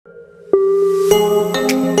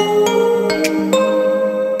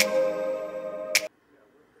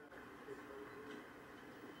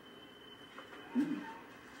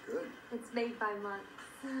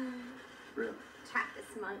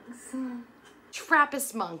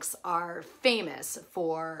Trappist monks are famous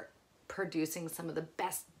for producing some of the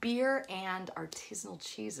best beer and artisanal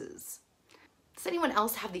cheeses. Does anyone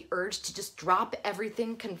else have the urge to just drop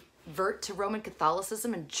everything, convert to Roman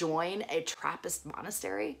Catholicism, and join a Trappist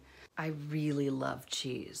monastery? I really love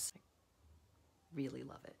cheese. Really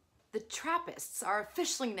love it. The Trappists are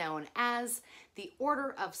officially known as the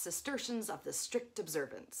Order of Cistercians of the Strict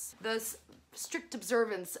Observance. The strict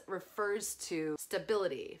observance refers to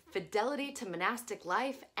stability, fidelity to monastic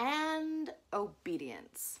life, and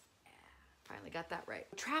obedience. Yeah, finally got that right.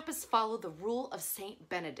 Trappists follow the rule of Saint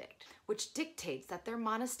Benedict, which dictates that their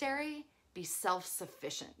monastery be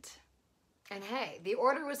self-sufficient. And hey, the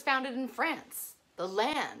order was founded in France, the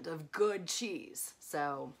land of good cheese,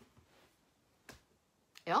 so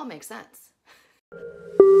it all makes sense.